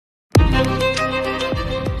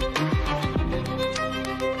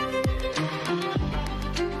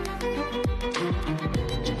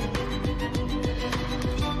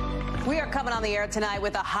on the air tonight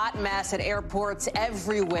with a hot mess at airports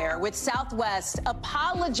everywhere, with Southwest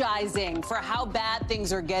apologizing for how bad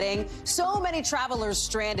things are getting. So many travelers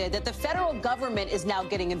stranded that the federal government is now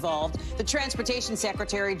getting involved. The transportation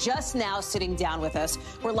secretary just now sitting down with us.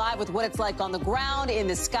 We're live with what it's like on the ground, in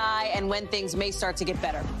the sky, and when things may start to get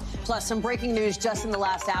better. Plus, some breaking news just in the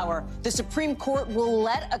last hour. The Supreme Court will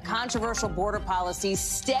let a controversial border policy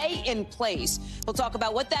stay in place. We'll talk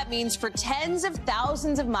about what that means for tens of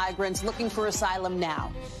thousands of migrants looking for asylum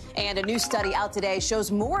now. And a new study out today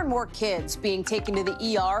shows more and more kids being taken to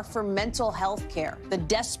the ER for mental health care. The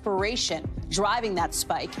desperation driving that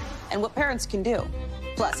spike and what parents can do.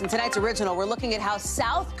 Plus, in tonight's original, we're looking at how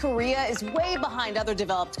South Korea is way behind other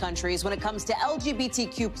developed countries when it comes to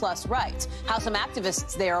LGBTQ+ rights, how some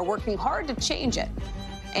activists there are working hard to change it.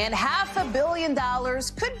 And $500 million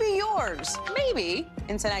could be yours, maybe,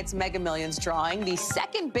 in tonight's Mega Millions drawing, the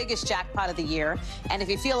second biggest jackpot of the year. And if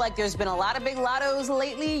you feel like there's been a lot of big lottos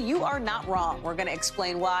lately, you are not wrong. We're going to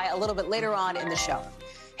explain why a little bit later on in the show.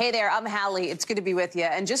 Hey there, I'm Hallie. It's good to be with you.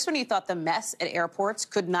 And just when you thought the mess at airports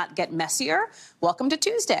could not get messier, welcome to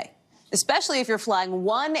Tuesday. Especially if you're flying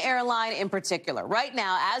one airline in particular. Right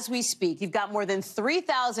now, as we speak, you've got more than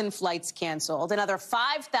 3,000 flights canceled, another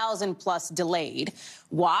 5,000 plus delayed.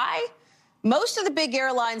 Why? Most of the big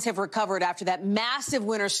airlines have recovered after that massive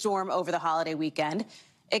winter storm over the holiday weekend,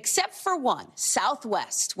 except for one,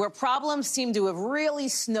 Southwest, where problems seem to have really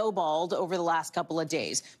snowballed over the last couple of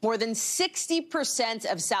days. More than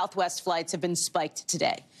 60% of Southwest flights have been spiked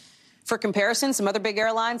today. For comparison, some other big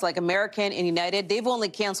airlines like American and United, they've only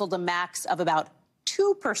canceled a max of about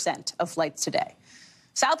 2% of flights today.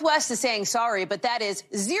 Southwest is saying sorry, but that is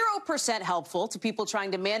 0% helpful to people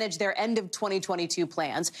trying to manage their end of 2022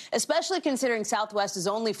 plans, especially considering Southwest is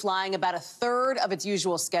only flying about a third of its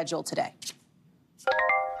usual schedule today.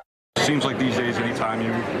 Seems like these days, anytime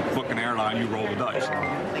you book an airline, you roll the dice.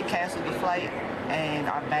 They canceled the flight, and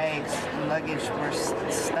our bags and luggage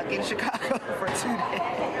were stuck in Chicago for 2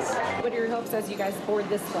 days. What are your hopes as you guys board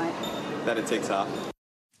this flight? That it takes off.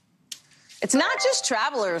 It's not just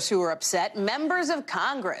travelers who are upset. Members of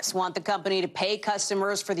Congress want the company to pay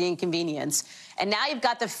customers for the inconvenience. And now you've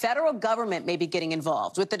got the federal government maybe getting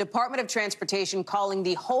involved, with the Department of Transportation calling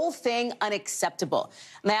the whole thing unacceptable.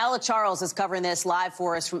 Nyala Charles is covering this live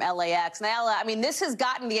for us from LAX. Nyala, I mean, this has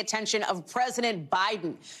gotten the attention of President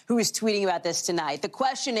Biden, who is tweeting about this tonight. The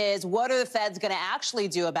question is, what are the feds going to actually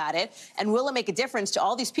do about it? And will it make a difference to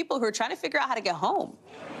all these people who are trying to figure out how to get home?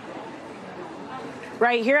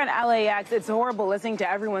 Right here at LAX, it's horrible listening to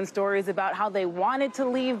everyone's stories about how they wanted to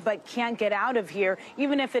leave but can't get out of here,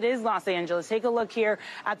 even if it is Los Angeles. Take a look here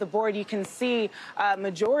at the board. You can see a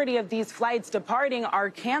majority of these flights departing are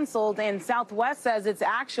canceled, and Southwest says it's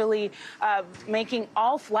actually making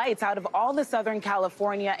all flights out of all the Southern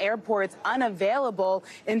California airports unavailable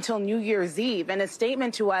until New Year's Eve. In a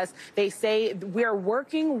statement to us, they say we're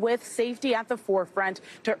working with safety at the forefront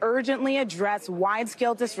to urgently address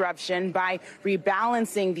wide-scale disruption by rebalancing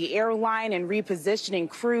the airline and repositioning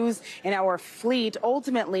crews in our fleet,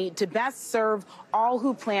 ultimately to best serve all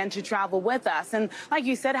who plan to travel with us. And like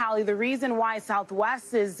you said, Hallie, the reason why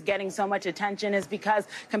Southwest is getting so much attention is because,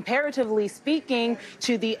 comparatively speaking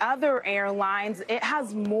to the other airlines, it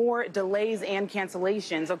has more delays and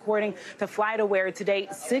cancellations. According to FlightAware today,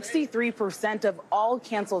 63% of all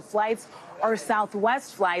canceled flights are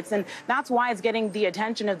Southwest flights, and that's why it's getting the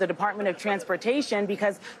attention of the Department of Transportation,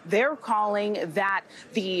 because they're calling that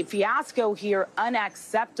the fiasco here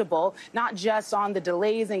unacceptable, not just on the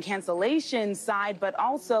delays and cancellation side, but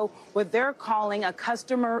also what they're calling a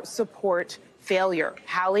customer support failure.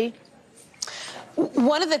 Hallie?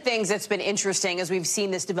 One of the things that's been interesting as we've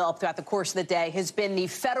seen this develop throughout the course of the day has been the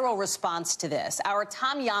federal response to this. Our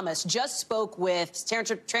Tom Yamas just spoke with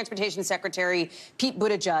Transportation Secretary Pete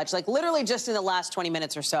Buttigieg, like literally just in the last 20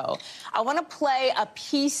 minutes or so. I want to play a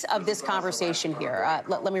piece of this conversation here.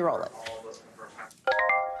 Let me roll it.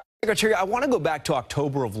 Secretary, I want to go back to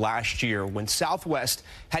October of last year when Southwest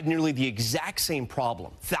had nearly the exact same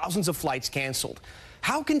problem. Thousands of flights canceled.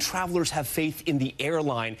 How can travelers have faith in the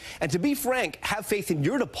airline and, to be frank, have faith in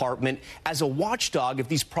your department as a watchdog if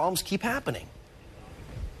these problems keep happening?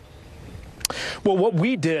 Well, what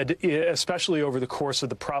we did, especially over the course of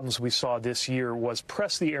the problems we saw this year, was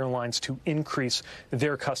press the airlines to increase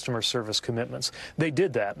their customer service commitments. They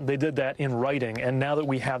did that. They did that in writing. And now that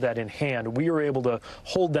we have that in hand, we are able to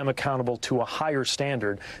hold them accountable to a higher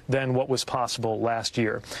standard than what was possible last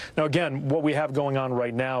year. Now, again, what we have going on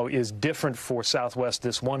right now is different for Southwest,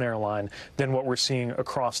 this one airline, than what we're seeing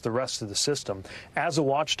across the rest of the system. As a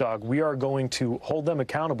watchdog, we are going to hold them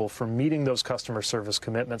accountable for meeting those customer service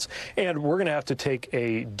commitments. And we're going to have to take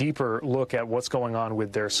a deeper look at what's going on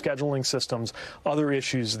with their scheduling systems, other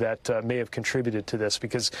issues that may have contributed to this,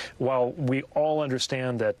 because while we all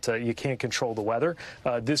understand that you can't control the weather,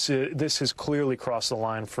 this has clearly crossed the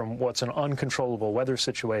line from what's an uncontrollable weather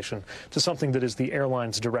situation to something that is the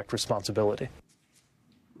airline's direct responsibility.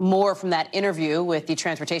 More from that interview with the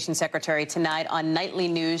Transportation Secretary tonight on Nightly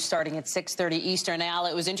News starting at 6:30 Eastern. Now,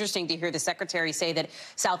 it was interesting to hear the Secretary say that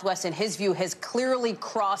Southwest, in his view, has clearly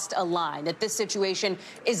crossed a line, that this situation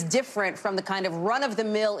is different from the kind of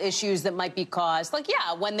run-of-the-mill issues that might be caused. Like,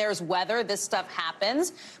 yeah, when there's weather, this stuff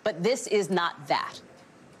happens, but this is not that.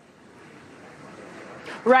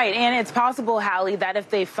 Right, and it's possible, Hallie, that if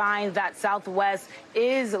they find that Southwest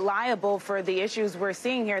is liable for the issues we're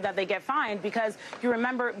seeing here, that they get fined, because you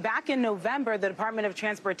remember back in November, the Department of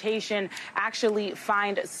Transportation actually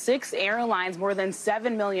fined 6 airlines more than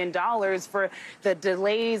 $7 million for the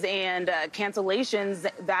delays and cancellations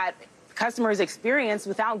that customers experienced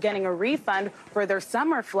without getting a refund for their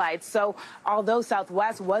summer flights. So although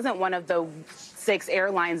Southwest wasn't one of the 6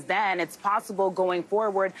 airlines then, it's possible going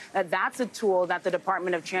forward that that's a tool that the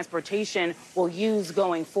Department of Transportation will use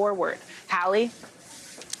going forward. Hallie?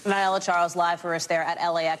 Nyla Charles live for us there at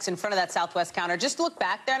LAX in front of that Southwest counter. Just look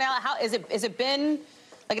back there, Nyla. How is it been?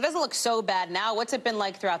 Like, it doesn't look so bad now. What's it been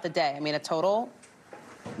like throughout the day? I mean, a total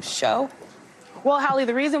show? Well, Hallie,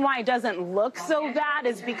 the reason why it doesn't look so bad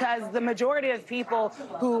is because the majority of people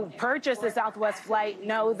who purchase the Southwest flight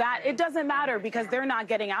know that it doesn't matter because they're not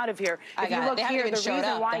getting out of here. If you look here, the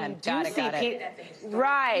reason why you do see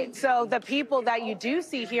right. So the people that you do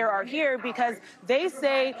see here are here because they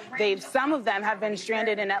say some of them have been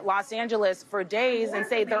stranded in Los Angeles for days and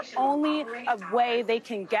say their only way they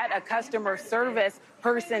can get a customer service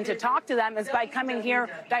person to talk to them is by coming here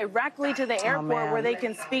directly to the airport where they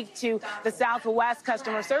can speak to the Southwest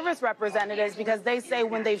customer service representatives, because they say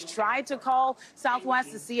when they've tried to call Southwest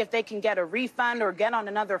to see if they can get a refund or get on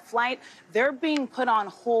another flight, they're being put on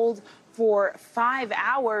hold for 5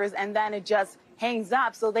 hours and then it just hangs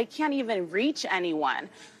up, so they can't even reach anyone.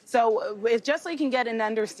 So it's just so you can get an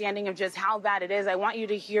understanding of just how bad it is. I want you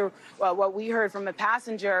to hear what we heard from a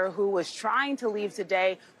passenger who was trying to leave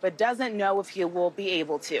today but doesn't know if he will be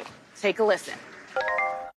able to. Take a listen.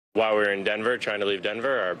 While we were in Denver, trying to leave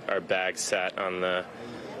Denver, our bags sat on the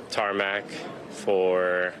tarmac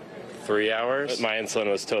for 3 hours. My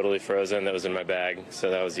insulin was totally frozen that was in my bag, so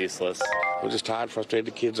that was useless. We're just tired, frustrated.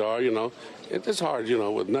 The kids are, you know. It's hard, you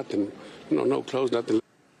know, with nothing, you know, no clothes, nothing.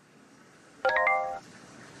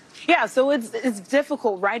 Yeah, so it's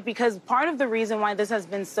difficult, right? Because part of the reason why this has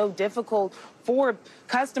been so difficult for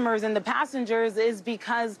customers and the passengers is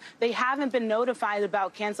because they haven't been notified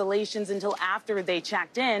about cancellations until after they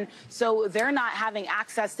checked in. So they're not having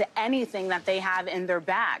access to anything that they have in their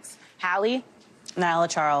bags. Hallie? Nyla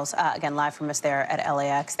Charles, again, live from us there at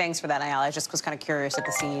LAX. Thanks for that, Nyla. I just was kind of curious at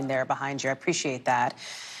the scene there behind you. I appreciate that.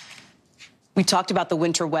 We talked about the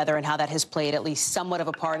winter weather and how that has played at least somewhat of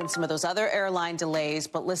a part in some of those other airline delays.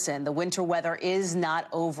 But listen, the winter weather is not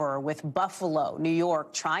over, with Buffalo, New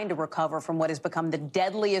York, trying to recover from what has become the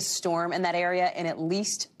deadliest storm in that area in at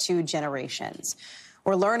least 2 generations.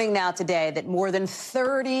 We're learning now today that more than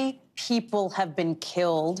 30 people have been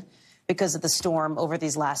killed because of the storm over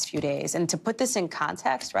these last few days. And to put this in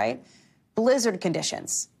context, right, blizzard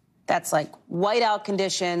conditions. That's like whiteout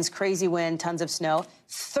conditions, crazy wind, tons of snow.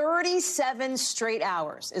 37 straight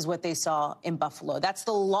hours is what they saw in Buffalo. That's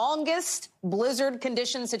the longest blizzard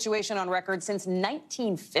condition situation on record since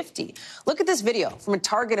 1950. Look at this video from a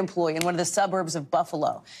Target employee in one of the suburbs of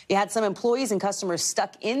Buffalo. You had some employees and customers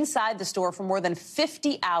stuck inside the store for more than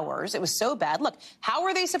 50 hours. It was so bad. Look, how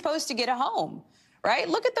were they supposed to get home? Right?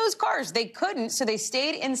 Look at those cars. They couldn't, so they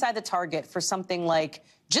stayed inside the Target for something like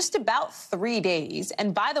just about 3 days.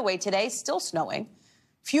 And by the way, today, still snowing.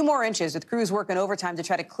 A few more inches, with crews working overtime to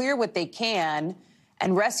try to clear what they can,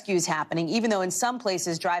 and rescues happening, even though in some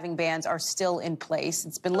places driving bans are still in place.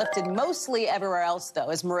 It's been lifted mostly everywhere else, though,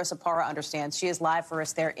 as Marissa Parra understands. She is live for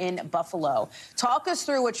us there in Buffalo. Talk us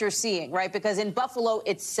through what you're seeing, right? Because in Buffalo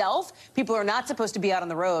itself, people are not supposed to be out on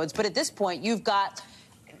the roads. But at this point, you've got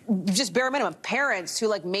just bare minimum parents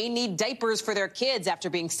who may need diapers for their kids after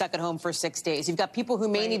being stuck at home for 6 days. You've got people who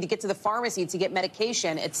may need to get to the pharmacy to get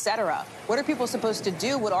medication, etc. What are people supposed to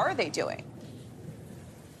do? What are they doing?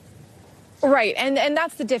 Right. And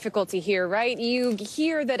that's the difficulty here, right? You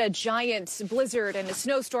hear that a giant blizzard and a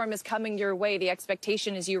snowstorm is coming your way. The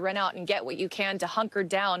expectation is you run out and get what you can to hunker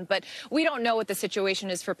down. But we don't know what the situation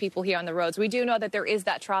is for people here on the roads. We do know that there is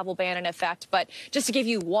that travel ban in effect. But just to give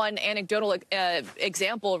you one anecdotal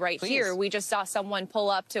example right here, we just saw someone pull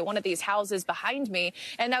up to one of these houses behind me.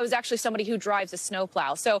 And that was actually somebody who drives a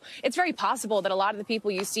snowplow. So it's very possible that a lot of the people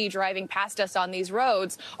you see driving past us on these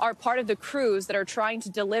roads are part of the crews that are trying to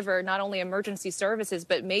deliver not only emergency services,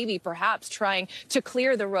 but maybe perhaps trying to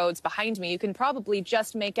clear the roads behind me. You can probably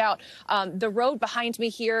just make out the road behind me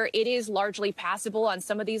here. It is largely passable on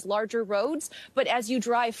some of these larger roads, but as you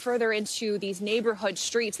drive further into these neighborhood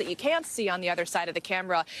streets that you can't see on the other side of the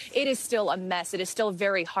camera, it is still a mess. It is still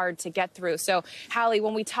very hard to get through. So, Hallie,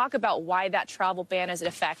 when we talk about why that travel ban is in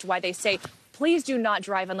effect, why they say please do not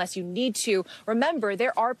drive unless you need to. Remember,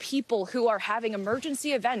 there are people who are having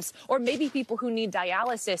emergency events, or maybe people who need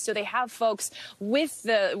dialysis. So they have folks with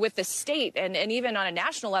the state and even on a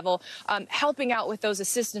national level helping out with those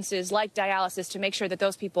assistances like dialysis to make sure that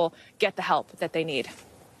those people get the help that they need.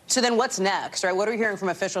 So then what's next, right? What are we hearing from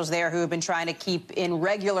officials there who have been trying to keep in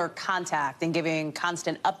regular contact and giving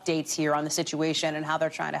constant updates here on the situation and how they're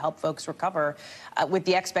trying to help folks recover with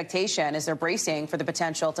the expectation as they're bracing for the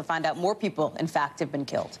potential to find out more people, in fact, have been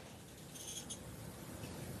killed?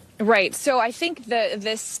 Right. So I think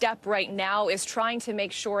this step right now is trying to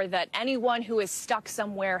make sure that anyone who is stuck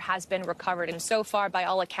somewhere has been recovered. And so far, by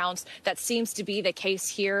all accounts, that seems to be the case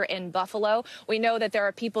here in Buffalo. We know that there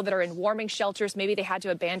are people that are in warming shelters. Maybe they had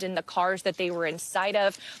to abandon the cars that they were inside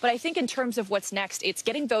of. But I think in terms of what's next, it's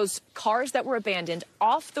getting those cars that were abandoned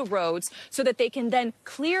off the roads so that they can then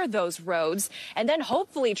clear those roads and then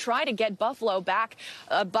hopefully try to get Buffalo back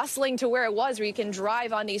bustling to where it was, where you can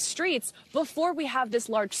drive on these streets before we have this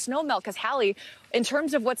large snow melt. Because, Hallie, in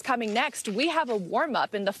terms of what's coming next, we have a warm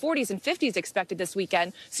up in the 40s and 50s expected this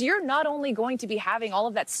weekend. So you're not only going to be having all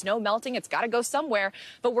of that snow melting, it's got to go somewhere,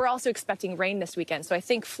 but we're also expecting rain this weekend. So I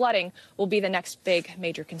think flooding will be the next big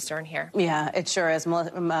major concern here. Yeah, it sure is.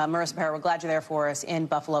 Marissa Parra, we're glad you're there for us in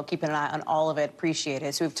Buffalo, keeping an eye on all of it. Appreciate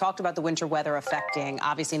it. So we've talked about the winter weather affecting,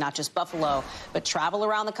 obviously, not just Buffalo, but travel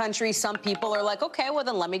around the country. Some people are like, okay, well,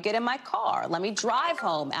 then let me get in my car. Let me drive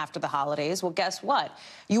home after the holidays. Well, guess what?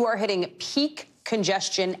 You are hitting peak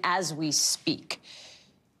congestion as we speak.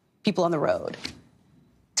 People on the road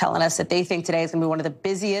telling us that they think today is going to be one of the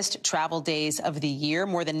busiest travel days of the year.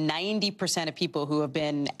 More than 90% of people who have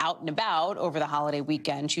been out and about over the holiday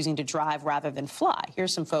weekend choosing to drive rather than fly.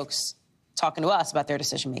 Here's some folks talking to us about their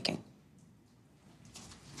decision making.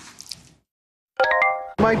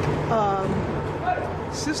 My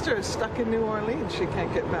sister is stuck in New Orleans. She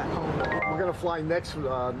can't get back home. We're going to fly next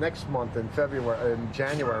month in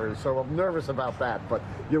January, so I'm nervous about that. But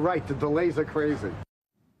you're right, the delays are crazy.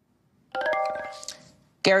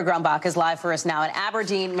 Gary Grumbach is live for us now in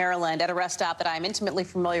Aberdeen, Maryland, at a rest stop that I'm intimately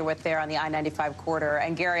familiar with there on the I-95 corridor.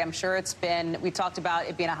 And Gary, I'm sure we talked about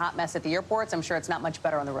it being a hot mess at the airports. I'm sure it's not much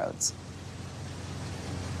better on the roads.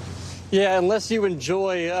 Yeah, unless you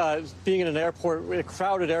enjoy being in an airport, a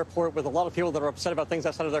crowded airport with a lot of people that are upset about things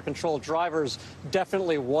outside of their control, drivers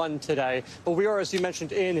definitely won today. But we are, as you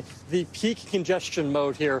mentioned, in the peak congestion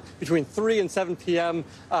mode here. Between 3 and 7 p.m.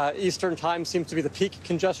 Eastern time seems to be the peak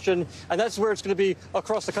congestion. And that's where it's going to be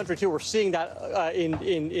across the country, too. We're seeing that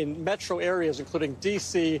in metro areas, including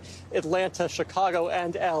D.C., Atlanta, Chicago,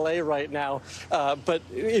 and L.A. right now. But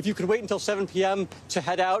if you could wait until 7 p.m. to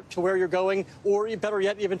head out to where you're going, or better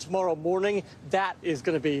yet, even tomorrow morning, that is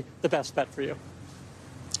going to be the best bet for you.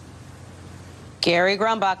 Gary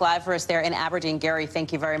Grumbach live for us there in Aberdeen. Gary,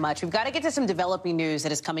 thank you very much. We've got to get to some developing news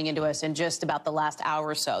that is coming into us in just about the last hour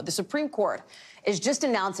or so. The Supreme Court is just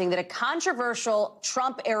announcing that a controversial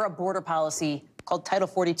Trump-era border policy called Title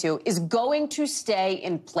 42 is going to stay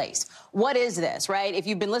in place. What is this, right? If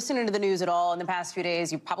you've been listening to the news at all in the past few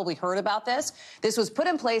days, you've probably heard about this. This was put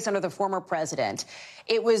in place under the former president.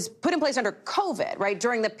 It was put in place under COVID, right,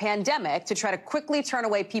 during the pandemic to try to quickly turn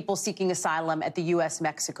away people seeking asylum at the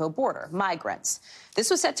U.S.-Mexico border, migrants. This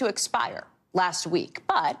was set to expire last week,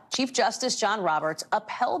 but Chief Justice John Roberts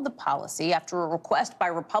upheld the policy after a request by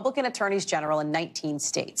Republican attorneys general in 19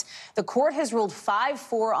 states. The court has ruled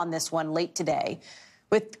 5-4 on this one late today,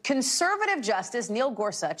 with conservative Justice Neil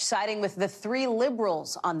Gorsuch siding with the 3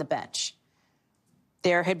 liberals on the bench.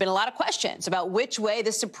 There had been a lot of questions about which way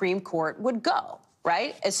the Supreme Court would go,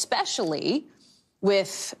 right? Especially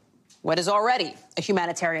with what is already a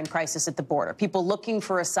humanitarian crisis at the border. People looking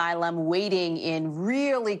for asylum, waiting in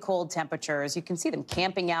really cold temperatures. You can see them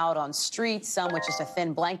camping out on streets, some with just a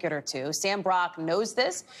thin blanket or two. Sam Brock knows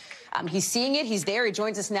this. He's seeing it. He's there. He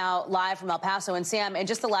joins us now live from El Paso. And Sam, in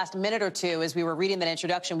just the last minute or two, as we were reading that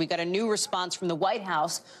introduction, we got a new response from the White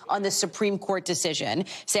House on the Supreme Court decision,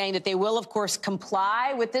 saying that they will, of course,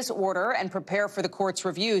 comply with this order and prepare for the court's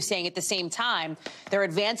review, saying at the same time they're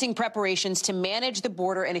advancing preparations to manage the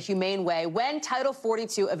border in a humane way when Title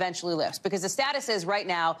 42 eventually lifts. Because the status is right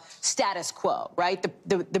now status quo, right?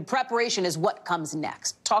 The preparation is what comes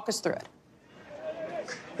next. Talk us through it.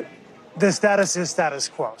 The status is status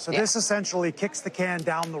quo. So this essentially kicks the can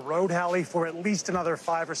down the road, Hallie, for at least another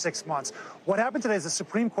 5 or 6 months. What happened today is the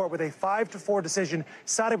Supreme Court, with a 5-4 decision,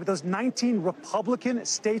 sided with those 19 Republican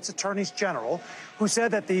states' attorneys general, who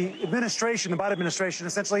said that the administration, the Biden administration,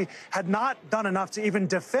 essentially had not done enough to even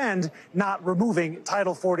defend not removing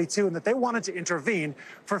Title 42, and that they wanted to intervene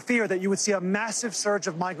for fear that you would see a massive surge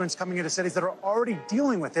of migrants coming into cities that are already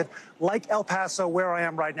dealing with it, like El Paso, where I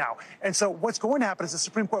am right now. And so what's going to happen is the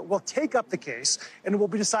Supreme Court will take up the case, and it will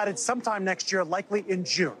be decided sometime next year, likely in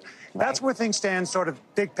June. That's where things stand, sort of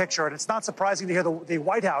big picture. And it's not surprising to hear the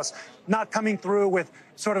White House not coming through with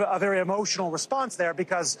sort of a very emotional response there,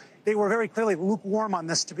 because they were very clearly lukewarm on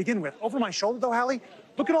this to begin with. Over my shoulder, though, Hallie,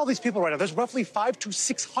 look at all these people right now. There's roughly 500 to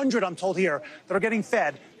 600, I'm told here, that are getting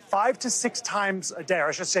fed 5 to 6 times a day, or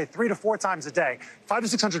I should say 3 to 4 times a day. 500 to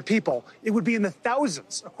 600 people. It would be in the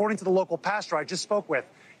thousands, according to the local pastor I just spoke with,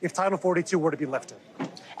 if Title 42 were to be lifted.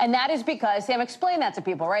 And that is because, Sam, explain that to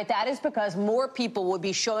people, right? That is because more people would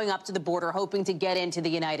be showing up to the border hoping to get into the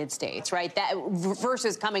United States, right? That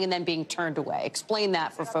versus coming and then being turned away. Explain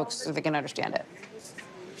that for folks so they can understand it.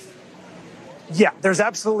 Yeah, there's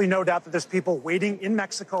absolutely no doubt that there's people waiting in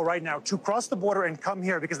Mexico right now to cross the border and come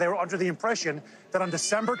here because they were under the impression that on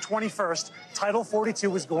December 21st, Title 42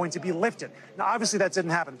 was going to be lifted. Now, obviously, that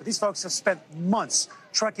didn't happen, but these folks have spent months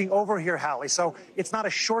trekking over here, Hallie, so it's not a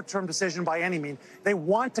short-term decision by any means. They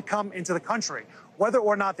want to come into the country. Whether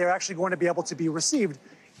or not they're actually going to be able to be received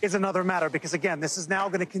is another matter, because, again, this is now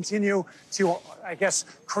going to continue to, I guess,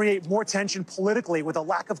 create more tension politically with a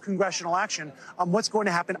lack of congressional action on what's going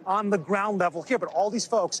to happen on the ground level here. But all these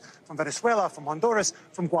folks from Venezuela, from Honduras,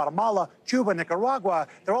 from Guatemala, Cuba, Nicaragua,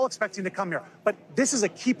 they're all expecting to come here. But this is a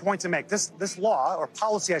key point to make. This law, or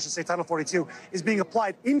policy, I should say, Title 42, is being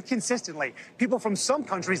applied inconsistently. People from some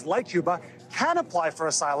countries, like Cuba, can apply for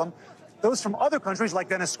asylum. Those from other countries, like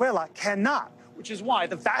Venezuela, cannot, which is why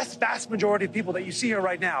the vast majority of people that you see here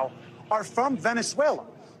right now are from Venezuela,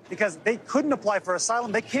 because they couldn't apply for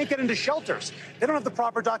asylum. They can't get into shelters. They don't have the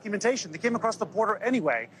proper documentation. They came across the border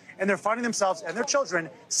anyway, and they're finding themselves and their children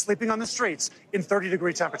sleeping on the streets in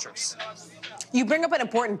 30-degree temperatures. You bring up an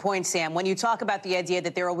important point, Sam, when you talk about the idea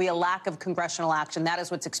that there will be a lack of congressional action. That is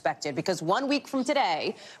what's expected, because 1 week from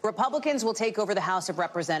today, Republicans will take over the House of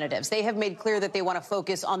Representatives. They have made clear that they want to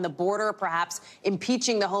focus on the border, perhaps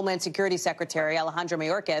impeaching the Homeland Security Secretary, Alejandro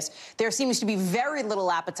Mayorkas. There seems to be very little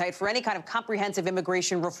appetite for any kind of comprehensive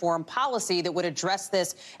immigration reform policy that would address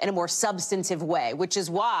this in a more substantive way, which is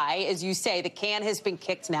why, as you say, the can has been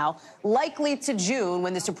kicked now, likely to June,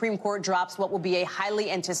 when the Supreme Court drops what will be a highly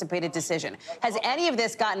anticipated decision. Has any of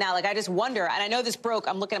this gotten out? Like, I just wonder, and I know this broke,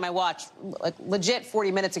 I'm looking at my watch, like legit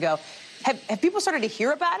 40 minutes ago. Have people started to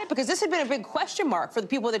hear about it? Because this had been a big question mark for the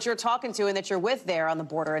people that you're talking to and that you're with there on the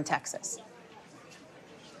border in Texas.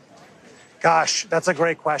 Gosh, that's a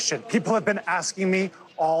great question. People have been asking me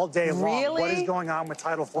all day long, Really? what is going on with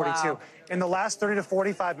Title 42? Wow. In the last 30 to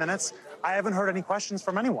 45 minutes, I haven't heard any questions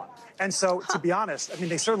from anyone. And so, to be honest, I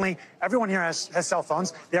mean, everyone here has cell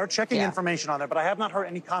phones. They are checking information on there, but I have not heard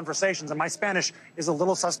any conversations, and my Spanish is a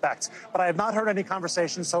little suspect. But I have not heard any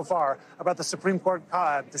conversations so far about the Supreme Court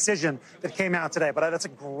decision that came out today. But that's a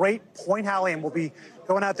great point, Hallie, and we'll be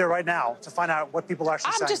going out there right now to find out what people are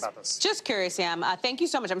actually saying about this. Just curious, Sam. Thank you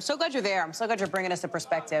so much. I'm so glad you're there. I'm so glad you're bringing us a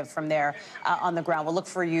perspective from there on the ground. We'll look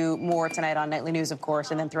for you more tonight on Nightly News, of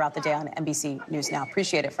course, and then throughout the day on NBC News Now.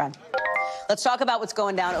 Appreciate it, friend. Let's talk about what's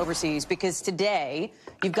going down overseas, because today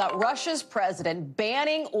you've got Russia's president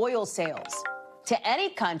banning oil sales to any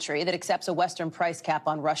country that accepts a Western price cap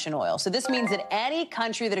on Russian oil. So this means that any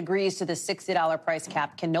country that agrees to the $60 price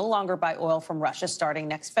cap can no longer buy oil from Russia starting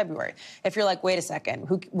next February. If you're like, wait a second,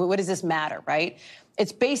 what does this matter, right?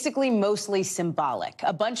 It's basically mostly symbolic.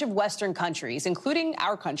 A bunch of Western countries, including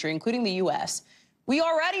our country, including the U.S., we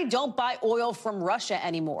already don't buy oil from Russia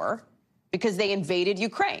anymore because they invaded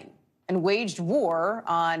Ukraine and waged war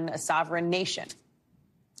on a sovereign nation.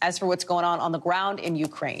 As for what's going on the ground in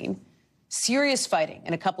Ukraine, serious fighting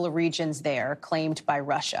in a couple of regions there claimed by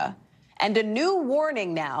Russia. And a new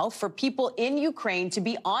warning now for people in Ukraine to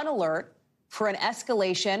be on alert for an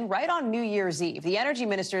escalation right on New Year's Eve. The energy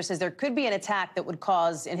minister says there could be an attack that would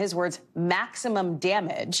cause, in his words, maximum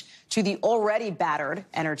damage to the already battered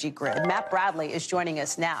energy grid. Matt Bradley is joining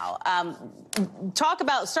us now.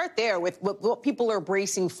 Start there with what people are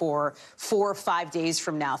bracing for 4 or 5 days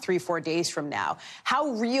from now, 3 or 4 days from now. How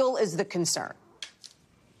real is the concern?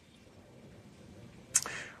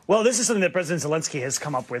 Well, this is something that President Zelensky has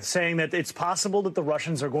come up with, saying that it's possible that the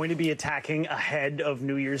Russians are going to be attacking ahead of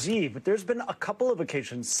New Year's Eve. But there's been a couple of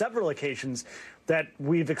occasions, several occasions, that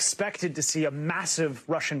we've expected to see a massive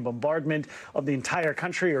Russian bombardment of the entire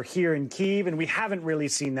country or here in Kyiv, and we haven't really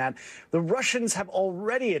seen that. The Russians have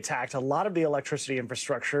already attacked a lot of the electricity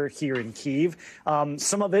infrastructure here in Kyiv.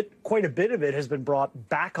 Some of it, quite a bit of it, has been brought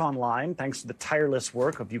back online thanks to the tireless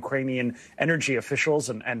work of Ukrainian energy officials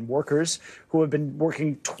and workers who have been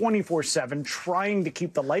working 24/7 trying to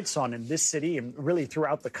keep the lights on in this city and really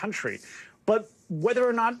throughout the country. But whether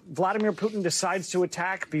or not Vladimir Putin decides to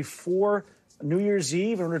attack before New Year's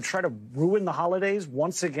Eve in order to try to ruin the holidays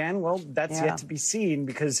once again, well, that's yet to be seen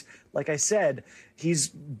because, like I said, he's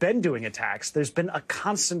been doing attacks. There's been a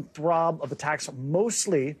constant throb of attacks,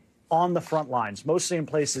 mostly on the front lines, mostly in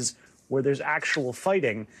places where there's actual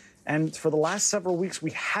fighting. And for the last several weeks,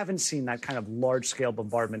 we haven't seen that kind of large-scale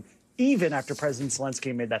bombardment, even after President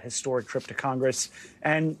Zelensky made that historic trip to Congress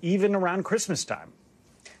and even around Christmas time.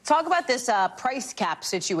 Talk about this price cap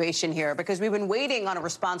situation here, because we've been waiting on a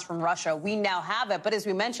response from Russia. We now have it. But as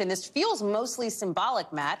we mentioned, this feels mostly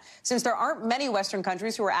symbolic, Matt, since there aren't many Western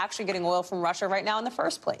countries who are actually getting oil from Russia right now in the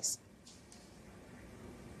first place.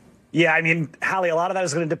 Yeah, I mean, Hallie, a lot of that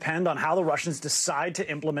is going to depend on how the Russians decide to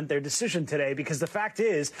implement their decision today, because the fact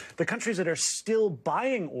is the countries that are still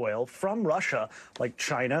buying oil from Russia, like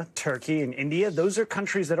China, Turkey, and India, those are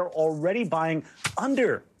countries that are already buying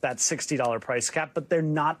under that $60 price cap, but they're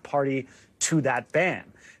not party to that ban.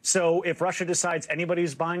 So if Russia decides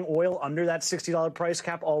anybody's buying oil under that $60 price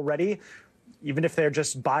cap already, even if they're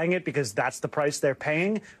just buying it because that's the price they're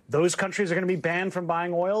paying, those countries are going to be banned from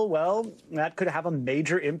buying oil. Well, that could have a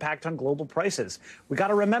major impact on global prices. We got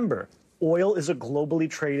to remember, oil is a globally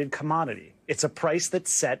traded commodity. It's a price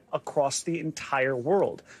that's set across the entire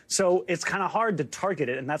world. So it's kind of hard to target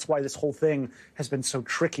it, and that's why this whole thing has been so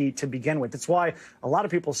tricky to begin with. It's why a lot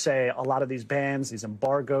of people say a lot of these bans, these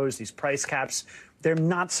embargoes, these price caps, they're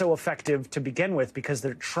not so effective to begin with because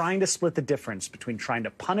they're trying to split the difference between trying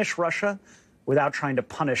to punish Russia without trying to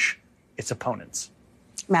punish its opponents.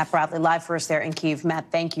 Matt Bradley, live for us there in Kyiv.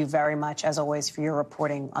 Matt, thank you very much, as always, for your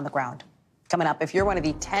reporting on the ground. Coming up, if you're one of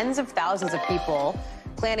the tens of thousands of people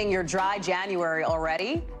planning your dry January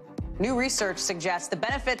already, new research suggests the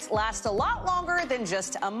benefits last a lot longer than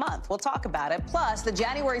just a month. We'll talk about it. Plus, the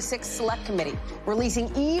January 6th Select Committee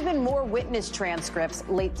releasing even more witness transcripts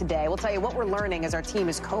late today. We'll tell you what we're learning as our team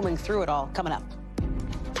is combing through it all. Coming up.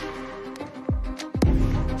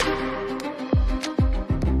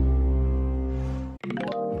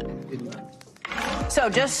 So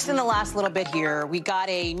just in the last little bit here, we got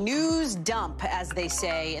a news dump, as they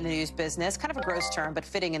say in the news business, kind of a gross term, but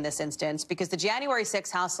fitting in this instance, because the January 6th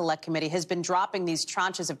House Select Committee has been dropping these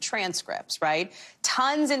tranches of transcripts, right?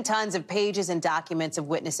 Tons and tons of pages and documents of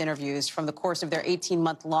witness interviews from the course of their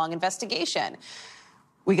 18-month-long investigation.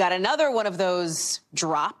 We got another one of those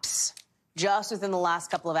drops just within the last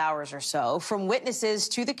couple of hours or so from witnesses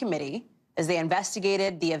to the committee as they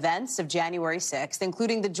investigated the events of January 6th,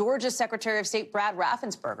 including the Georgia Secretary of State Brad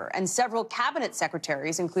Raffensperger and several cabinet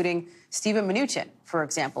secretaries, including Stephen Mnuchin, for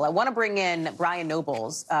example. I want to bring in Brian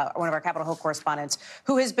Nobles, one of our Capitol Hill correspondents,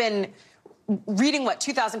 who has been reading,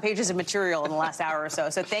 2,000 pages of material in the last hour or so.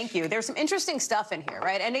 So thank you. There's some interesting stuff in here,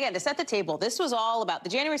 right? And again, to set the table, this was all about the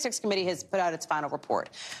January 6th committee has put out its final report.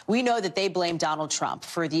 We know that they blame Donald Trump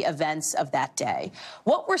for the events of that day.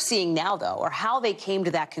 What we're seeing now, though, are how they came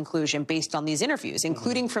to that conclusion based on these interviews,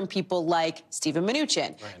 including from people like Stephen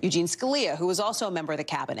Mnuchin, Eugene Scalia, who was also a member of the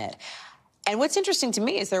cabinet. And what's interesting to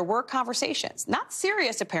me is there were conversations, not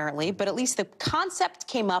serious apparently, but at least the concept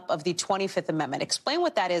came up of the 25th Amendment. Explain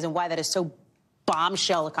what that is and why that is so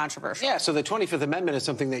bombshell controversial. Yeah, so the 25th Amendment is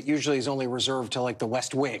something that usually is only reserved to, like, the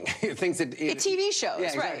West Wing. Things that... The TV shows, yeah,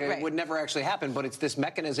 exactly. right. It would never actually happen, but it's this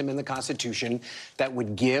mechanism in the Constitution that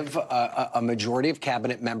would give a majority of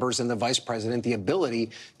cabinet members and the vice president the ability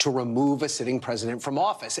to remove a sitting president from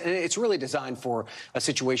office. And it's really designed for a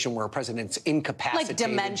situation where a president's incapacitated. Like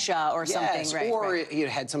dementia or something, right? Or he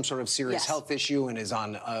had some sort of serious health issue and is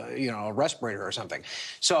on, a respirator or something.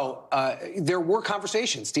 So there were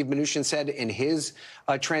conversations. Steve Mnuchin said in his his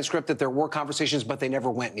transcript that there were conversations, but they never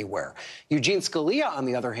went anywhere. Eugene Scalia, on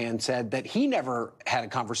the other hand, said that he never had a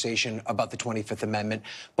conversation about the 25th Amendment,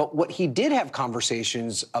 but what he did have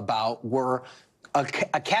conversations about were a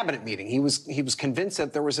cabinet meeting. He was convinced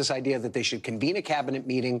that there was this idea that they should convene a cabinet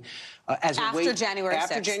meeting after January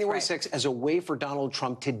 6th, as a way for Donald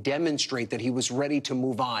Trump to demonstrate that he was ready to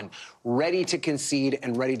move on, ready to concede,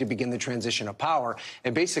 and ready to begin the transition of power.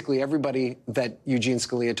 And basically everybody that Eugene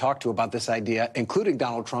Scalia talked to about this idea, including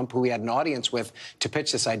Donald Trump, who he had an audience with to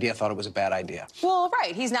pitch this idea, thought it was a bad idea. Well,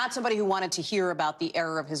 right. He's not somebody who wanted to hear about the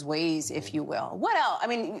error of his ways, if you will. What else? I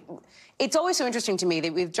mean, it's always so interesting to me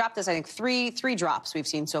that we've dropped this, I think, three drops we've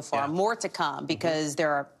seen so far. Yeah. More to come, because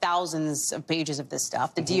there are thousands of pages of this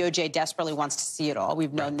stuff. The DOJ desperately wants to see it all.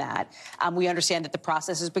 We've known that. We understand that the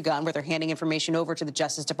process has begun, where they're handing information over to the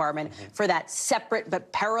Justice Department for that separate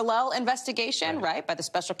but parallel investigation, right, by the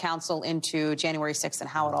special counsel into January 6th and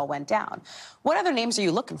how it all went down. What other names are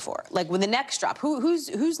you looking for? Like, with the next drop,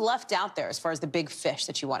 who's left out there as far as the big fish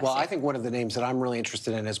that you want to see? Well, I think one of the names that I'm really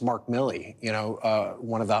interested in is Mark Milley, you know,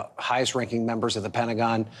 one of the highest-ranking members of the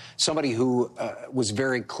Pentagon, somebody who was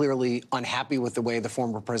very clearly unhappy with the way the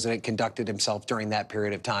former president conducted himself during that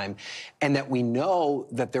period of time, and that we know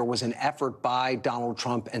that there was an effort by Donald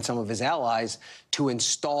Trump and some of his allies to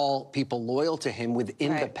install people loyal to him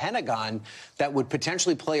within the Pentagon that would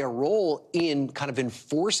potentially play a role in kind of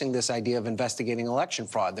enforcing this idea of investigating election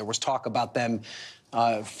fraud. There was talk about them,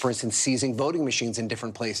 for instance, seizing voting machines in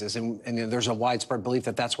different places. And you know, there's a widespread belief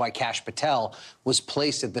that that's why Kash Patel was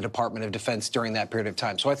placed at the Department of Defense during that period of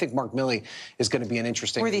time. So I think Mark Milley is going to be an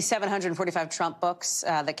interesting... Were these 745 Trump books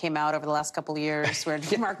that came out over the last couple of years where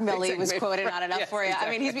Mark Milley was quoted not enough for you?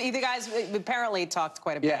 Exactly. I mean, the guy's apparently talked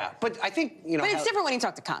quite a bit. Yeah, but I think, you know... But it's different when you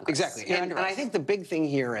talk to Congress. Exactly. And I think the big thing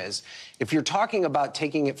here is, if you're talking about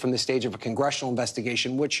taking it from the stage of a congressional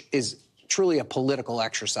investigation, which is truly a political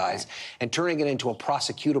exercise, and turning it into a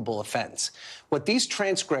prosecutable offense. What these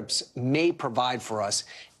transcripts may provide for us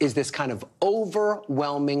is this kind of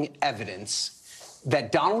overwhelming evidence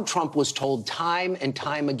that Donald Trump was told time and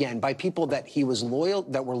time again by people that he was loyal,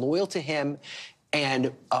 that were loyal to him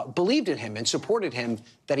and believed in him and supported him,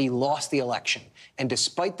 that he lost the election. And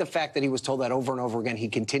despite the fact that he was told that over and over again, he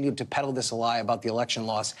continued to peddle this lie about the election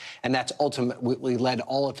loss, and that's ultimately led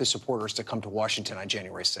all of his supporters to come to Washington on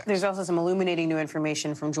January 6th. There's also some illuminating new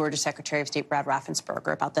information from Georgia Secretary of State Brad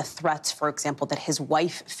Raffensperger about the threats, for example, that his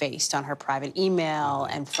wife faced on her private email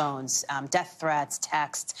and phones, death threats,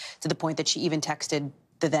 texts, to the point that she even texted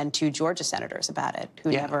the then 2 Georgia senators about it,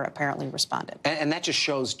 who never apparently responded. And that just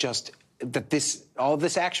shows just that all of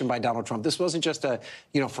this action by Donald Trump, this wasn't just a,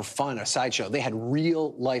 you know, for fun, a sideshow. They had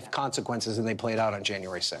real life consequences, and they played out on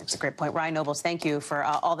January 6th. That's a great point. Ryan Nobles, thank you for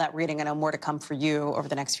all that reading. I know more to come for you over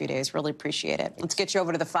the next few days. Really appreciate it. Let's get you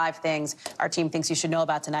over to the 5 things our team thinks you should know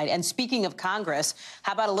about tonight. And speaking of Congress,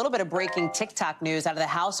 how about a little bit of breaking TikTok news out of the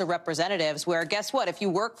House of Representatives, where, guess what? If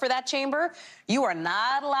you work for that chamber, you are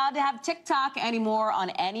not allowed to have TikTok anymore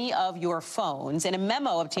on any of your phones. In a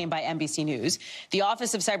memo obtained by NBC News, the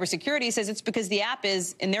Office of Cybersecurity says it's because the app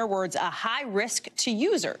is, in their words, a high risk to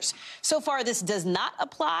users. So far, this does not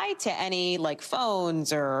apply to any, like,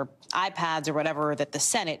 phones or iPads or whatever that the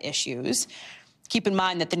Senate issues. Keep in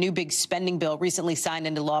mind that the new big spending bill recently signed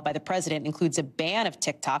into law by the president includes a ban of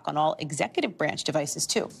TikTok on all executive branch devices,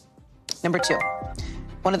 too. Number 2.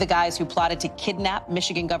 One of the guys who plotted to kidnap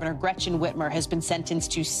Michigan Governor Gretchen Whitmer has been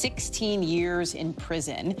sentenced to 16 years in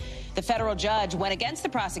prison. The federal judge went against the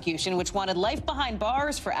prosecution, which wanted life behind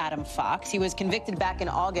bars for Adam Fox. He was convicted back in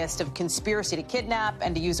August of conspiracy to kidnap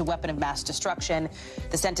and to use a weapon of mass destruction.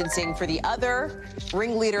 The sentencing for the other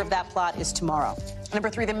ringleader of that plot is tomorrow.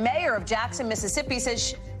 Number 3, the mayor of Jackson, Mississippi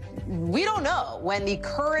says we don't know when the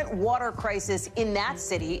current water crisis in that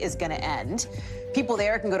city is going to end. People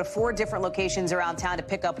there can go to 4 different locations around town to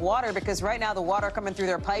pick up water because right now the water coming through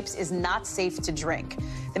their pipes is not safe to drink.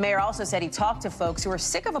 The mayor also said he talked to folks who are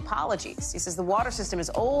sick of apologies. He says the water system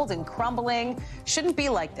is old and crumbling. Shouldn't be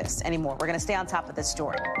like this anymore. We're going to stay on top of this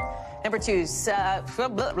story. Number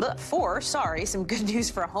 4, some good news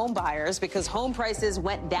for home buyers because home prices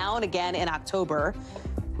went down again in October.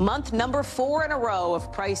 Month number 4 in a row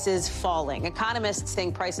of prices falling. Economists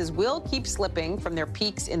think prices will keep slipping from their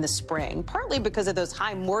peaks in the spring, partly because of those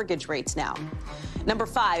high mortgage rates now. Number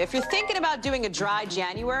 5, if you're thinking about doing a dry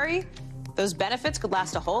January, those benefits could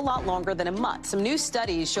last a whole lot longer than a month. Some new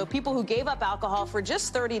studies show people who gave up alcohol for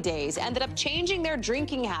just 30 days ended up changing their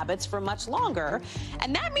drinking habits for much longer.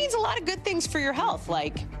 And that means a lot of good things for your health,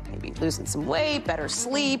 like maybe losing some weight, better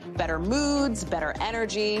sleep, better moods, better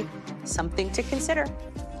energy. Something to consider.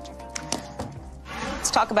 Let's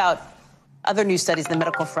talk about Other new studies in the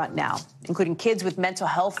medical front now, including kids with mental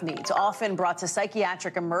health needs, often brought to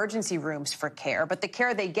psychiatric emergency rooms for care, but the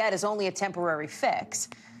care they get is only a temporary fix.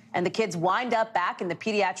 And the kids wind up back in the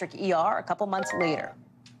pediatric ER a couple months later.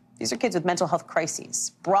 These are kids with mental health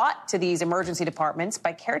crises, brought to these emergency departments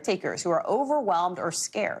by caretakers who are overwhelmed or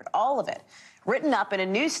scared. All of it written up in a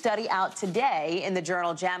new study out today in the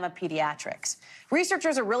journal JAMA Pediatrics.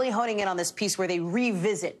 Researchers are really honing in on this piece where they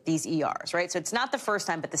revisit these ERs, right? So it's not the first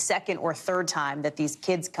time, but the second or third time that these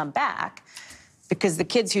kids come back, because the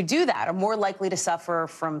kids who do that are more likely to suffer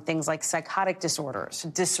from things like psychotic disorders,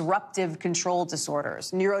 disruptive control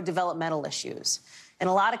disorders, neurodevelopmental issues. In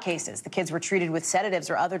a lot of cases, the kids were treated with sedatives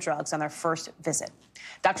or other drugs on their first visit.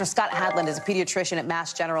 Dr. Scott Hadland is a pediatrician at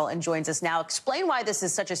Mass General and joins us now. Explain why this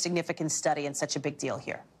is such a significant study and such a big deal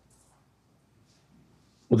here.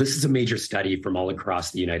 Well, this is a major study from all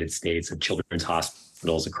across the United States of children's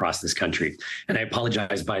hospitals across this country. And I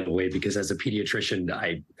apologize, by the way, because as a pediatrician,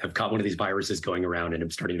 I have caught one of these viruses going around and I'm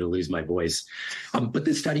starting to lose my voice. But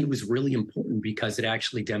this study was really important because it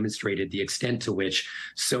actually demonstrated the extent to which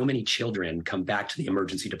so many children come back to the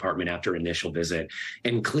emergency department after initial visit.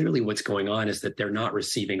 And clearly what's going on is that they're not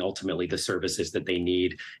receiving ultimately the services that they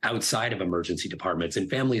need outside of emergency departments, and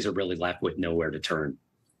families are really left with nowhere to turn.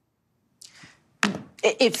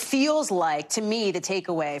 It feels like, to me, the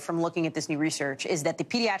takeaway from looking at this new research is that the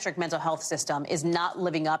pediatric mental health system is not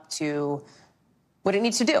living up to what it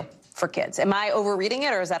needs to do for kids. Am I overreading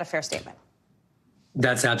it, or is that a fair statement?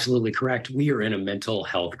 That's absolutely correct. We are in a mental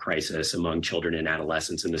health crisis among children and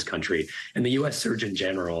adolescents in this country. And the U.S. Surgeon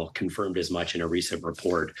General confirmed as much in a recent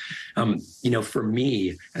report. For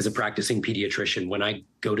me, as a practicing pediatrician, when I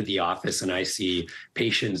go to the office and I see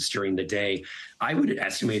patients during the day, I would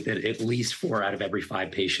estimate that at least 4 out of every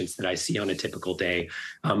 5 patients that I see on a typical day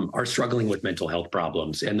are struggling with mental health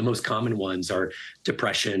problems. And the most common ones are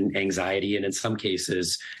depression, anxiety, and in some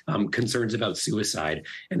cases, concerns about suicide.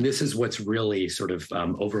 And this is what's really sort of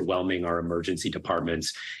overwhelming our emergency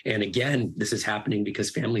departments. And again, this is happening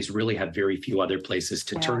because families really have very few other places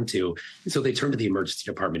to turn to. And so they turn to the emergency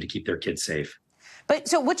department to keep their kids safe. But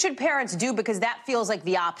so what should parents do? Because that feels like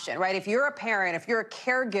the option, right? If you're a parent, if you're a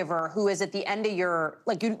caregiver who is at the end of your,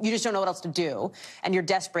 like you just don't know what else to do and you're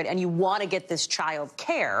desperate and you want to get this child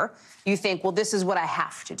care, you think, well, this is what I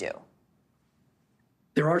have to do.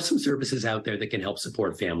 There are some services out there that can help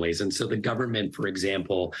support families. And so the government, for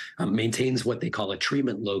example, maintains what they call a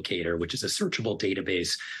treatment locator, which is a searchable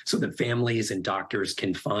database so that families and doctors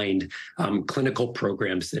can find clinical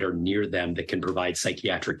programs that are near them that can provide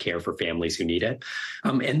psychiatric care for families who need it.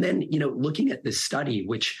 And then, looking at this study,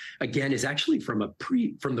 which again is actually from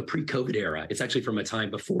the pre-COVID era, it's actually from a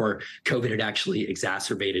time before COVID had actually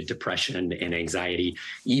exacerbated depression and anxiety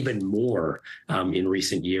even more in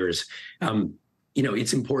recent years.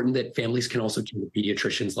 It's important that families can also turn to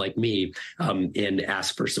pediatricians like me and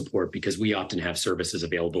ask for support, because we often have services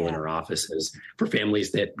available in our offices for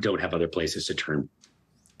families that don't have other places to turn.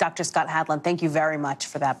 Dr. Scott Hadland, thank you very much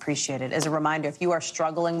for that. Appreciate it. As a reminder, if you are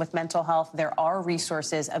struggling with mental health, there are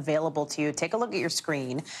resources available to you. Take a look at your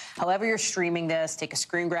screen. However you're streaming this, take a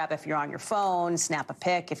screen grab if you're on your phone, snap a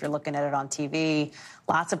pic if you're looking at it on TV.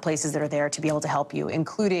 Lots of places that are there to be able to help you,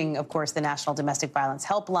 including, of course, the National Domestic Violence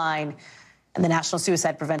Helpline and the National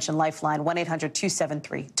Suicide Prevention Lifeline,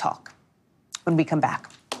 1-800-273-TALK. When we come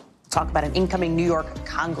back, we'll talk about an incoming New York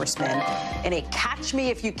congressman in a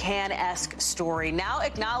catch-me-if-you-can-esque story, now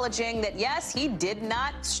acknowledging that, yes, he did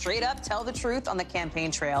not straight up tell the truth on the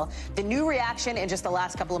campaign trail. The new reaction in just the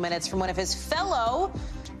last couple of minutes from one of his fellow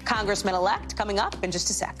congressmen-elect coming up in just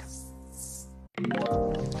a sec.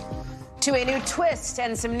 To a new twist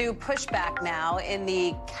and some new pushback now in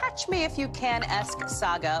the catch-me-if-you-can-esque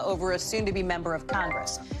saga over a soon-to-be member of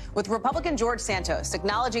Congress, with Republican George Santos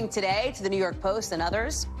acknowledging today to the New York Post and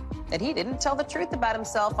others that he didn't tell the truth about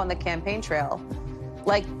himself on the campaign trail.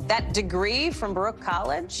 Like that degree from Baruch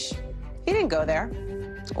College, he didn't go there.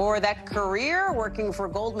 Or that career working for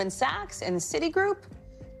Goldman Sachs and Citigroup,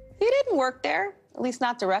 he didn't work there, at least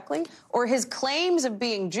not directly. Or his claims of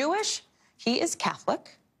being Jewish, he is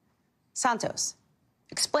Catholic. Santos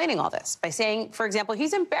explaining all this by saying, for example,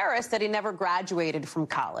 he's embarrassed that he never graduated from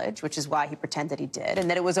college, which is why he pretended he did, and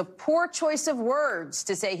that it was a poor choice of words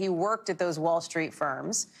to say he worked at those Wall Street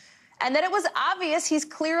firms, and that it was obvious he's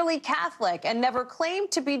clearly Catholic and never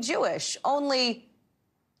claimed to be Jewish, only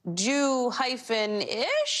Jew-ish,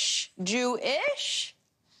 Jewish.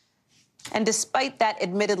 And despite that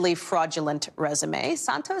admittedly fraudulent resume,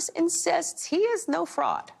 Santos insists he is no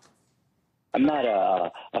fraud. I'm not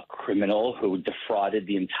a criminal who defrauded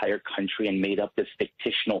the entire country and made up this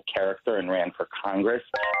fictional character and ran for Congress.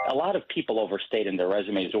 A lot of people overstate in their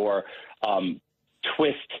resumes or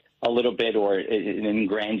twist a little bit or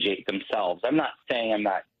ingratiate themselves. I'm not saying I'm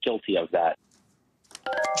not guilty of that.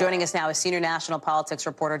 Joining us now is senior national politics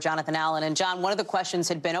reporter Jonathan Allen. And John, one of the questions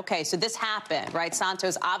had been, okay, so this happened, right?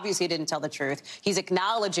 Santos obviously didn't tell the truth. He's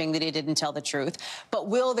acknowledging that he didn't tell the truth. But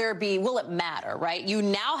will it matter, right? You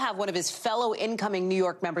now have one of his fellow incoming New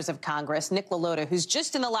York members of Congress, Nick LaLota, who's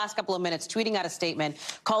just in the last couple of minutes tweeting out a statement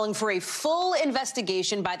calling for a full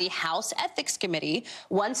investigation by the House Ethics Committee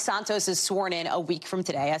once Santos is sworn in a week from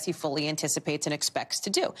today, as he fully anticipates and expects to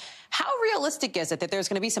do. How realistic is it that there's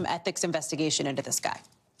going to be some ethics investigation into this guy?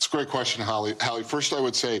 It's a great question, Hallie. First, I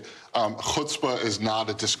would say chutzpah is not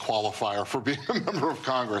a disqualifier for being a member of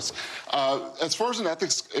Congress. As far as an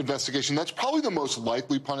ethics investigation, that's probably the most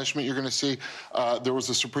likely punishment you're going to see. There was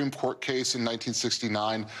a Supreme Court case in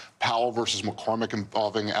 1969, Powell versus McCormick,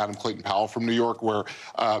 involving Adam Clayton Powell from New York, where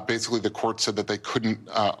basically the court said that they couldn't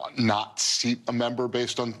not seat a member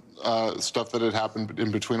based on stuff that had happened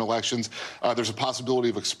in between elections. There's a possibility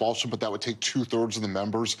of expulsion, but that would take 2/3 of the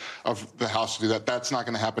members of the House to do that. That's not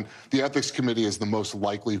going to happen. The Ethics Committee is the most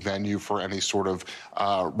likely venue for any sort of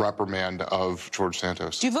reprimand of George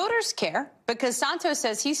Santos. Do voters care? Because Santos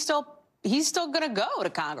says he's still going to go to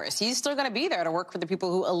Congress. He's still going to be there to work for the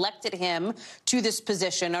people who elected him to this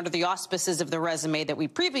position under the auspices of the resume that we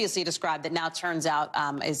previously described that now turns out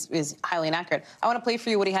is highly inaccurate. I want to play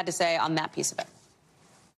for you what he had to say on that piece of it.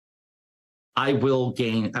 I will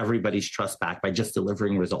gain everybody's trust back by just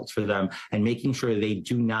delivering results for them and making sure they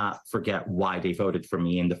do not forget why they voted for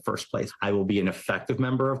me in the first place. I will be an effective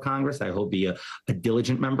member of Congress. I will be a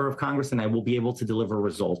diligent member of Congress, and I will be able to deliver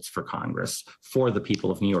results for Congress for the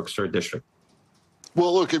people of New York's 3rd District.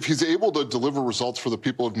 Well, look, if he's able to deliver results for the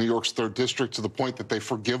people of New York's 3rd District to the point that they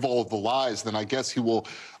forgive all of the lies, then I guess he will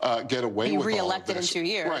get away with all of this. Be reelected in 2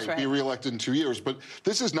 years, right? Be reelected in 2 years. But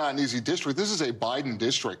this is not an easy district. This is a Biden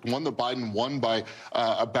district, one that Biden won by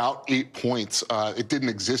about 8 points. It didn't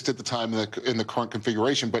exist at the time in the current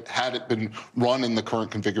configuration, but had it been run in the current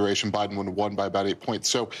configuration, Biden would have won by about 8 points.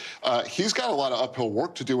 So he's got a lot of uphill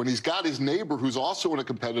work to do, and he's got his neighbor, who's also in a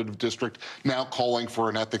competitive district, now calling for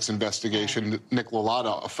an ethics investigation, Nick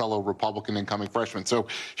LaLota, a fellow Republican incoming freshman. So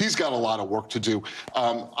he's got a lot of work to do.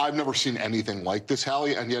 I've never seen anything like this,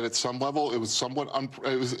 Hallie, and yet at some level it was somewhat,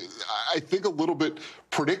 I think, a little bit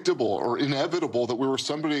predictable or inevitable that we were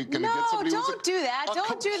going to get somebody. No, don't do that.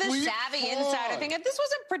 Don't do the savvy insider thing. This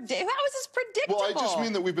wasn't predictable. How is this predictable? Well, I just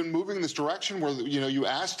mean that we've been moving in this direction where, you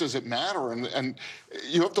asked, does it matter? And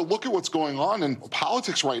you have to look at what's going on in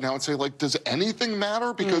politics right now and say, like, does anything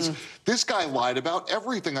matter? Because this guy lied about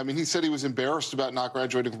everything. I mean, he said he was embarrassed about not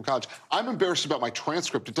graduating from college. I'm embarrassed about my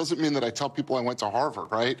transcript. It doesn't mean that I tell people I went to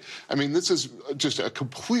Harvard, right? I mean, this is just a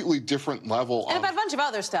completely different level. And about a bunch of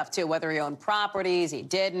other stuff, too, whether he owned properties, he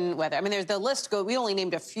didn't, whether, I mean, there's the list. We only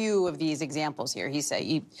named a few of these examples here. He said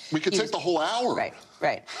we could take the whole hour. Right.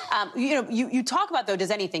 Right. You talk about, though,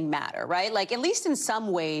 does anything matter, right? Like, at least in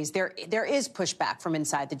some ways, there is pushback from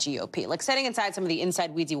inside the GOP. Like, setting aside some of the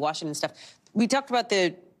inside weedsy Washington stuff, we talked about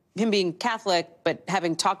him being Catholic, but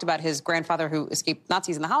having talked about his grandfather who escaped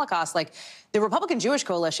Nazis in the Holocaust, like, the Republican Jewish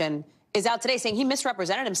coalition is out today saying he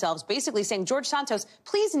misrepresented himself, basically saying, George Santos,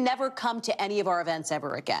 please never come to any of our events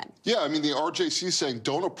ever again. Yeah, I mean, the RJC is saying,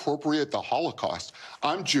 don't appropriate the Holocaust.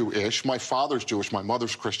 I'm Jewish. My father's Jewish. My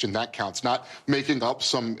mother's Christian. That counts. Not making up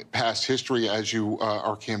some past history as you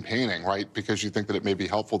are campaigning, right, because you think that it may be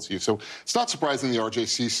helpful to you. So it's not surprising the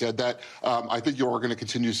RJC said that. I think you are going to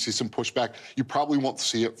continue to see some pushback. You probably won't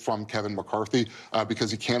see it from Kevin McCarthy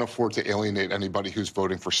because he can't afford to alienate anybody who's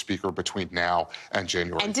voting for Speaker between now and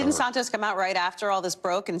January 3rd. And didn't Santos come out right after all this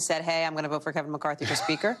broke and said, hey, I'm going to vote for Kevin McCarthy for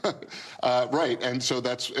Speaker? Right. And so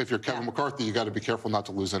that's, if you're Kevin McCarthy, you got to be careful not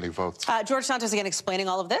to lose any votes. George Santos, again, explaining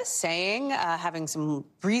all of this, saying, having some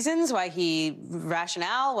reasons why he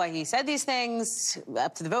said these things,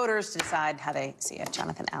 up to the voters to decide how they see it.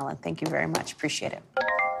 Jonathan Allen, thank you very much. Appreciate it.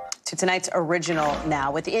 To tonight's original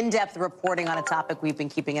now, with in-depth reporting on a topic we've been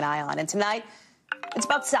keeping an eye on. And tonight, it's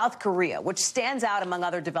about South Korea, which stands out among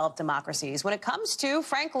other developed democracies when it comes to,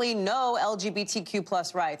 frankly, no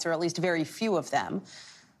LGBTQ+ rights, or at least very few of them.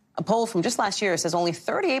 A poll from just last year says only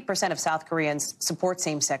 38% of South Koreans support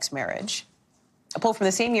same-sex marriage. A poll from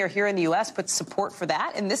the same year here in the U.S. puts support for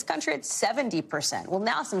that. In this country, it's 70%. Well,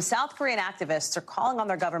 now some South Korean activists are calling on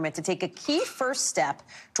their government to take a key first step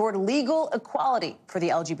toward legal equality for the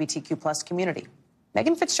LGBTQ+ community.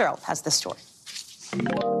 Megan Fitzgerald has this story.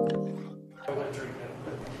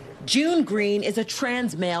 June Green is a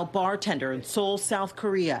trans male bartender in Seoul, South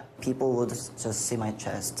Korea. People would just see my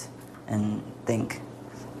chest and think,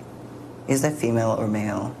 is that female or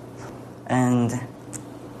male? And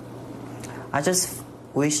I just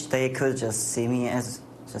wish they could just see me as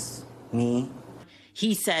just me.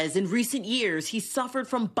 He says in recent years, he suffered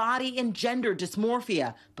from body and gender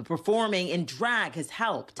dysmorphia, but performing in drag has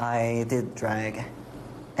helped. I did drag,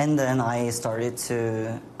 and then I started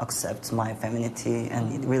to accept my femininity,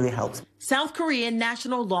 and it really helped. South Korean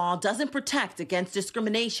national law doesn't protect against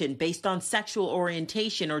discrimination based on sexual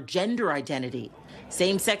orientation or gender identity.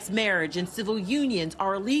 Same-sex marriage and civil unions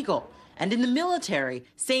are illegal. And in the military,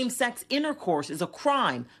 same-sex intercourse is a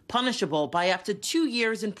crime, punishable by up to 2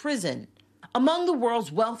 years in prison. Among the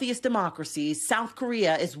world's wealthiest democracies, South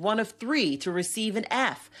Korea is one of 3 to receive an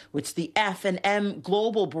F, which the F&M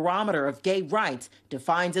Global Barometer of Gay Rights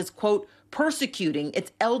defines as, quote, persecuting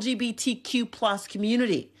its LGBTQ+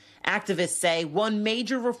 community. Activists say one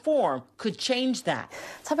major reform could change that.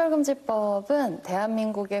 차별금지법은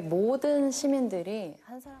대한민국의 모든 시민들이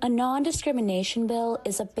A non-discrimination bill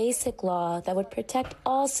is a basic law that would protect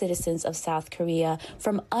all citizens of South Korea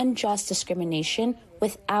from unjust discrimination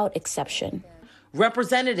without exception.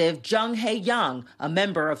 Representative Jung Hae-young, a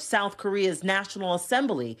member of South Korea's National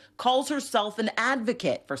Assembly, calls herself an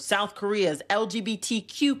advocate for South Korea's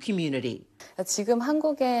LGBTQ community. For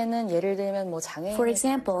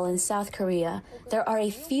example, in South Korea, there are a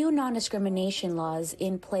few non-discrimination laws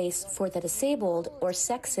in place for the disabled or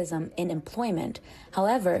sexism in employment.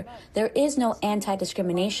 However, there is no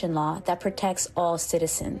anti-discrimination law that protects all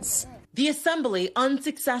citizens. The Assembly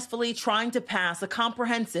unsuccessfully trying to pass a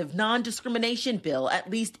comprehensive non-discrimination bill at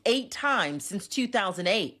least 8 times since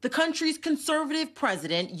 2008. The country's conservative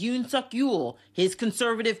president, Yoon Suk-yeol, his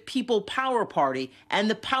conservative People Power Party, and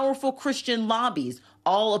the powerful Christian lobbies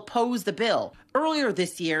all oppose the bill. Earlier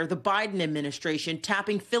this year, the Biden administration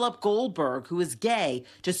tapping Philip Goldberg, who is gay,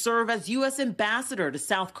 to serve as U.S. ambassador to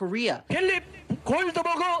South Korea.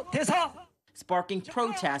 Sparking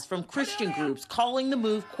protests from Christian groups calling the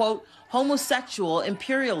move, quote, homosexual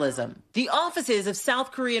imperialism. The offices of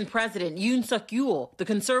South Korean President Yoon Suk-yeol, the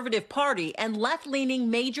Conservative Party, and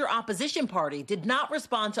left-leaning major opposition party did not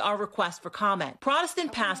respond to our request for comment.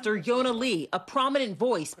 Protestant pastor Yona Lee, a prominent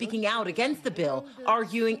voice speaking out against the bill,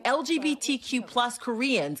 arguing LGBTQ+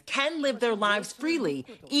 Koreans can live their lives freely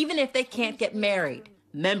even if they can't get married.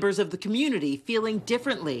 Members of the community feeling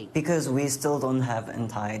differently. Because we still don't have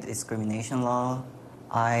anti-discrimination law,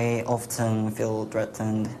 I often feel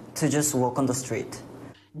threatened to just walk on the street.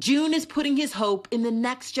 June is putting his hope in the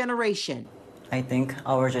next generation. I think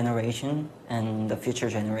our generation and the future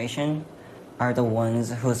generation are the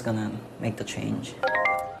ones who's gonna make the change.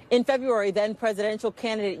 In February, then presidential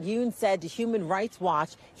candidate Yoon said to Human Rights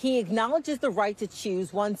Watch he acknowledges the right to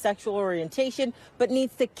choose one's sexual orientation, but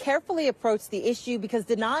needs to carefully approach the issue because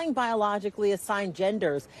denying biologically assigned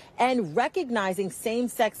genders and recognizing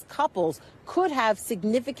same-sex couples could have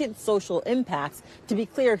significant social impacts. To be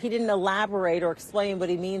clear, he didn't elaborate or explain what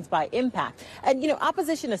he means by impact. And,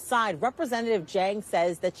 opposition aside, Representative Jang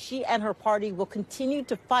says that she and her party will continue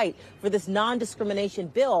to fight for this non-discrimination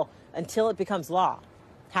bill until it becomes law.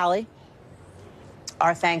 Hallie?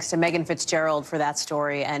 Our thanks to Megan Fitzgerald for that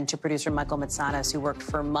story and to producer Michael Mitsanas, who worked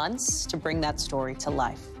for months to bring that story to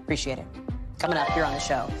life. Appreciate it. Coming up here on the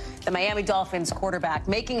show, the Miami Dolphins quarterback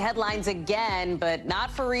making headlines again, but not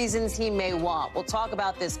for reasons he may want. We'll talk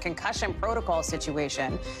about this concussion protocol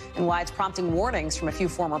situation and why it's prompting warnings from a few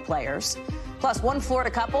former players. Plus, one Florida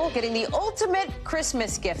couple getting the ultimate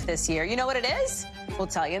Christmas gift this year. You know what it is? We'll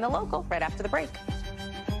tell you in the local right after the break.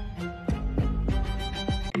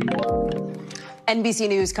 NBC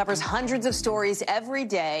News covers hundreds of stories every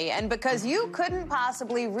day, and because you couldn't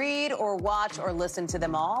possibly read or watch or listen to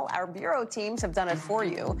them all, our bureau teams have done it for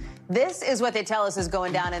you. This is what they tell us is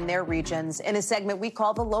going down in their regions in a segment we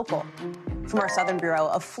call The Local. From our Southern Bureau,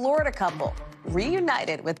 a Florida couple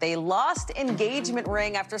reunited with a lost engagement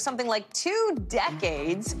ring after something like 2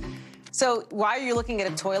 decades. So why are you looking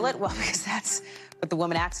at a toilet? Well, because that's but the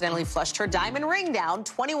woman accidentally flushed her diamond ring down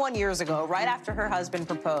 21 years ago, right after her husband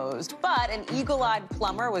proposed. But an eagle-eyed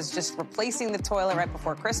plumber was just replacing the toilet right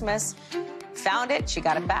before Christmas. Found it, she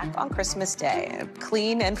got it back on Christmas Day,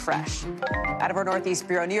 clean and fresh. Out of our Northeast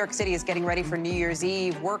Bureau, New York City is getting ready for New Year's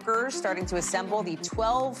Eve. Workers starting to assemble the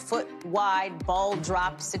 12-foot wide ball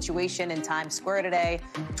drop situation in Times Square today.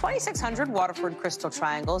 2,600 Waterford crystal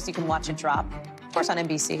triangles. You can watch it drop, of course, on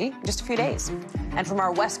NBC in just a few days. And from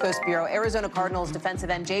our West Coast Bureau, Arizona Cardinals defensive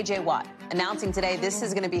end J.J. Watt announcing today this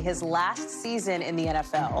is going to be his last season in the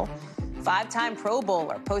NFL. 5-time Pro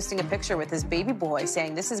Bowler, posting a picture with his baby boy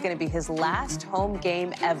saying this is going to be his last home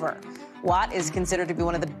game ever. Watt is considered to be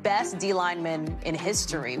one of the best D linemen in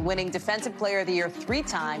history, winning Defensive Player of the Year 3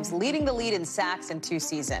 times, leading the lead in sacks in 2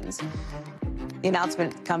 seasons. The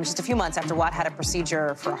announcement comes just a few months after Watt had a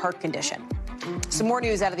procedure for a heart condition. Some more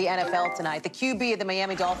news out of the NFL tonight. The QB of the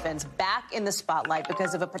Miami Dolphins back in the spotlight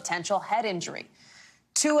because of a potential head injury.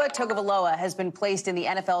 Tua Tagovailoa has been placed in the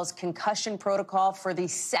NFL's concussion protocol for the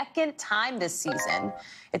 2nd time this season.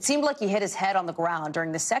 It seemed like he hit his head on the ground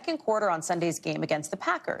during the 2nd quarter on Sunday's game against the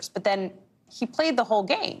Packers, but then he played the whole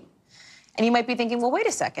game. And you might be thinking, well, wait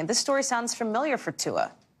a second, this story sounds familiar for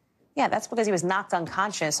Tua. Yeah, that's because he was knocked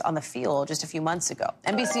unconscious on the field just a few months ago.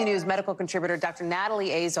 NBC News medical contributor Dr.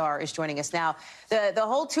 Natalie Azar is joining us now. The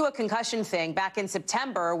whole Tua concussion thing back in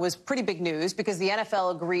September was pretty big news because the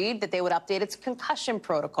NFL agreed that they would update its concussion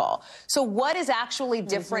protocol. So what is actually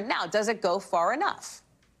different now? Does it go far enough?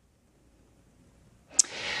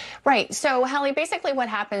 Right. So, Hallie, basically what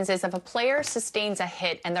happens is if a player sustains a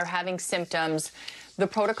hit and they're having symptoms, the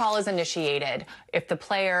protocol is initiated. If the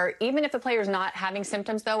player, even if the player is not having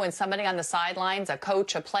symptoms, though, and somebody on the sidelines, a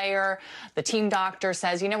coach, a player, the team doctor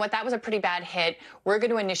says, you know what, that was a pretty bad hit, we're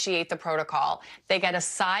going to initiate the protocol. They get a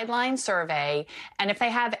sideline survey, and if they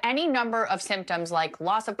have any number of symptoms like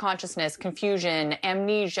loss of consciousness, confusion,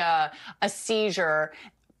 amnesia, a seizure,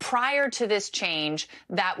 prior to this change,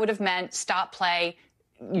 that would have meant stop play,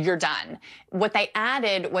 you're done. What they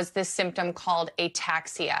added was this symptom called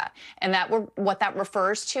ataxia. And what that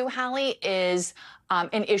refers to, Hallie, is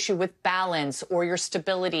an issue with balance or your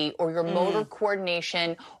stability or your motor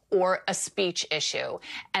coordination or a speech issue.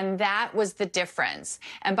 And that was the difference.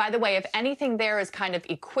 And by the way, if anything there is kind of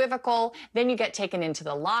equivocal, then you get taken into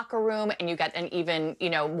the locker room and you get an even,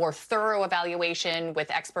 more thorough evaluation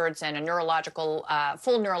with experts and a neurological,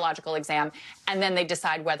 full neurological exam. And then they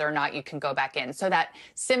decide whether or not you can go back in. So that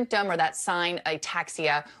symptom or that sign,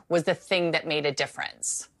 ataxia, was the thing that made a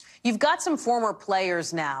difference. You've got some former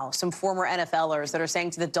players now, some former NFLers that are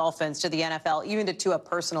saying to the Dolphins, to the NFL, even to Tua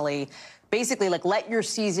personally, basically, let your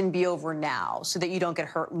season be over now so that you don't get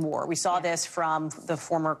hurt more. We saw this from the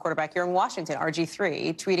former quarterback here in Washington,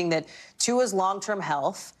 RG3, tweeting that Tua's long-term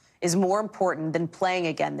health is more important than playing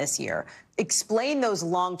again this year. Explain those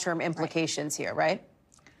long-term implications here, right?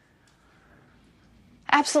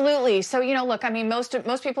 Absolutely. So, look, I mean, most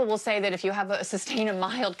people will say that if you have sustain a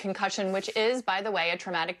mild concussion, which is, by the way, a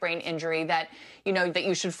traumatic brain injury, that, that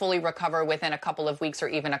you should fully recover within a couple of weeks or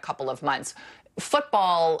even a couple of months.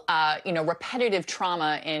 Football, repetitive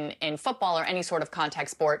trauma in football or any sort of contact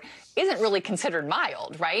sport isn't really considered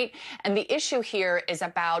mild, right? And the issue here is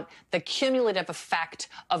about the cumulative effect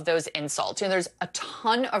of those insults. There's a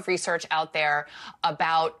ton of research out there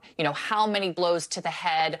about, how many blows to the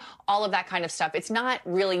head, all of that kind of stuff. It's not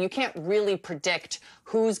really, you can't really predict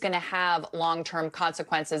who's going to have long-term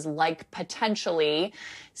consequences like potentially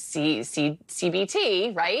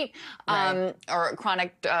CBT, right? Or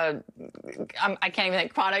chronic, I can't even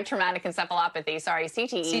think, chronic traumatic encephalopathy, sorry,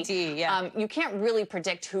 CTE. CTE, yeah. You can't really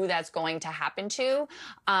predict who that's going to happen to.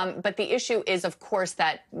 But the issue is, of course,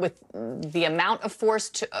 that with the amount of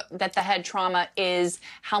force that the head trauma is,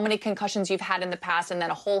 how many concussions you've had in the past, and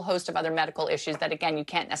then a whole host of other medical issues that, again, you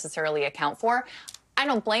can't necessarily account for. I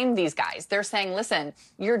don't blame these guys. They're saying, listen,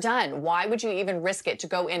 you're done. Why would you even risk it to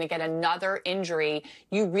go in and get another injury?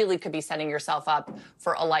 You really could be setting yourself up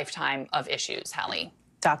for a lifetime of issues, Hallie.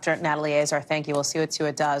 Dr. Natalie Azar, thank you. We'll see what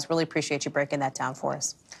Tua does. Really appreciate you breaking that down for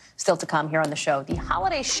us. Still to come here on the show, the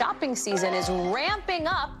holiday shopping season is ramping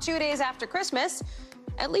up 2 days after Christmas,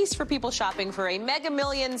 at least for people shopping for a Mega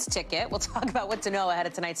Millions ticket. We'll talk about what to know ahead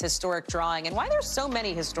of tonight's historic drawing and why there's so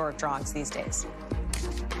many historic drawings these days.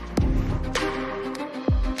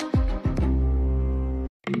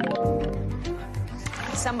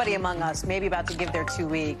 Somebody among us may be about to give their 2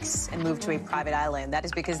 weeks and move to a private island. That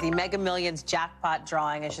is because the Mega Millions jackpot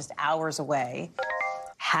drawing is just hours away.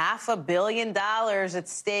 $500 million at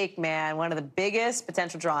stake, man. One of the biggest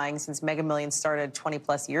potential drawings since Mega Millions started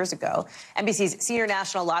 20-plus years ago. NBC's senior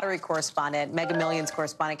national lottery correspondent, Mega Millions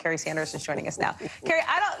correspondent, Carrie Sanders is joining us now. Carrie,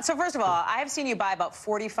 so first of all, I have seen you buy about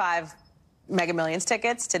 45 Mega Millions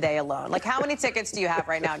tickets today alone. How many tickets do you have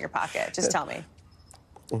right now in your pocket? Just tell me.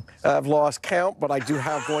 I've lost count, but I do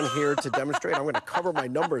have one here to demonstrate. I'm going to cover my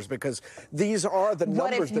numbers because these are the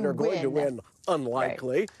numbers that are going to win.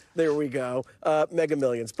 Unlikely. Right. There we go. Mega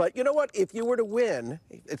Millions. But you know what? If you were to win,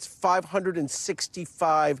 it's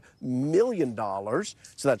 $565 million. So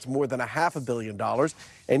that's more than $500 million.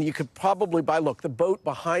 And you could probably buy, look, the boat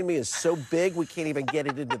behind me is so big we can't even get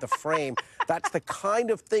it into the frame. That's the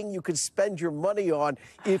kind of thing you could spend your money on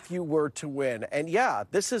if you were to win. And yeah,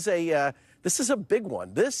 this is a big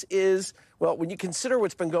one. This is, well, when you consider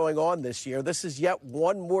what's been going on this year, this is yet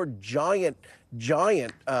one more giant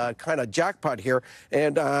kind of jackpot here.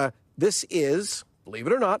 And this is, believe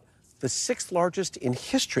it or not, the 6th largest in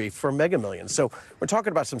history for Mega Millions. So we're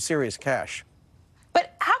talking about some serious cash.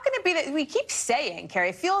 But how can it be that we keep saying, Carrie,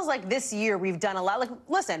 it feels like this year we've done a lot. Like,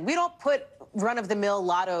 listen, we don't put run-of-the-mill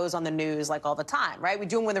lottos on the news like all the time, right? We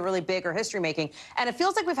do them when they're really big or history-making. And it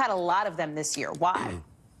feels like we've had a lot of them this year. Why?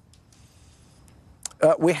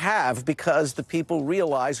 We have, because the people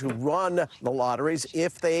realize who run the lotteries,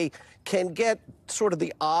 if they can get sort of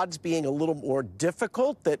the odds being a little more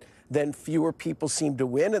difficult, then fewer people seem to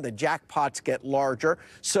win and the jackpots get larger.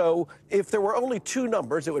 So if there were only 2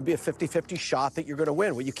 numbers, it would be a 50-50 shot that you're going to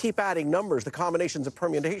win. When you keep adding numbers, the combinations and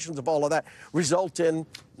permutations of all of that result in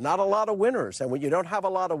not a lot of winners. And when you don't have a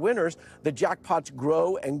lot of winners, the jackpots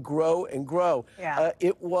grow and grow and grow. Yeah.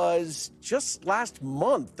 It was just last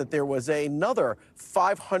month that there was another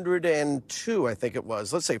 502, I think it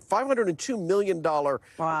was, let's say $502 million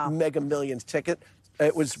Mega Millions ticket.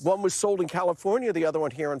 One was sold in California, the other one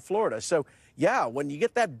here in Florida. So, yeah, when you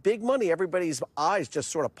get that big money, everybody's eyes just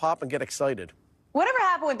sort of pop and get excited. Whatever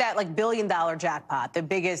happened with that, like, billion-dollar jackpot, the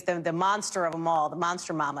biggest, the monster of them all, the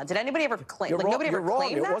Monster Mama? Did anybody ever claim? Like, nobody ever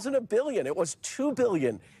claimed that? It wasn't $1 billion. It was $2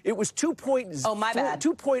 billion. It was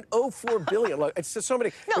 2.04 billion. Look, it's just so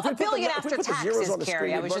many. No, $1 billion after taxes,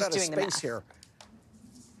 Carrie. I was just doing the math here.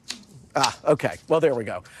 Okay. Well, there we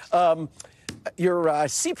go. Your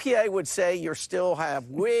CPA would say you still have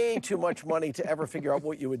way too much money to ever figure out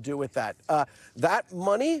what you would do with that. That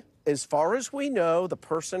money, as far as we know, the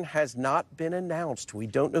person has not been announced. We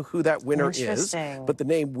don't know who that winner is, but the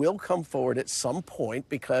name will come forward at some point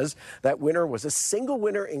because that winner was a single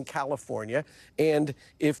winner in California. And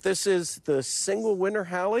if this is the single winner,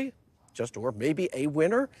 Hallie, or maybe a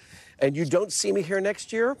winner, and you don't see me here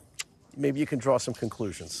next year, maybe you can draw some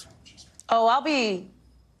conclusions. Oh, I'll be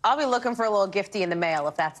looking for a little gifty in the mail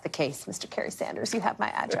if that's the case, Mr. Kerry Sanders. You have my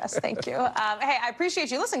address. Thank you. Hey, I appreciate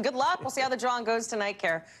you. Listen, good luck. We'll see how the drawing goes tonight,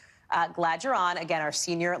 Kerry. Glad you're on. Again, our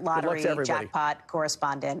senior lottery jackpot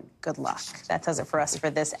correspondent. Good luck. That does it for us for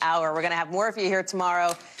this hour. We're going to have more of you here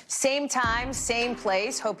tomorrow. Same time, same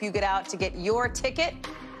place. Hope you get out to get your ticket.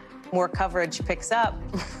 More coverage picks up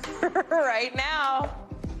right now.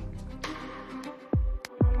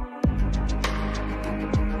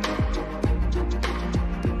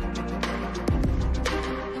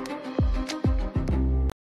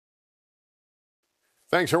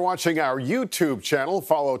 Thanks for watching our YouTube channel.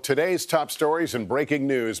 Follow today's top stories and breaking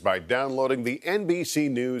news by downloading the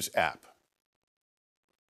NBC News app.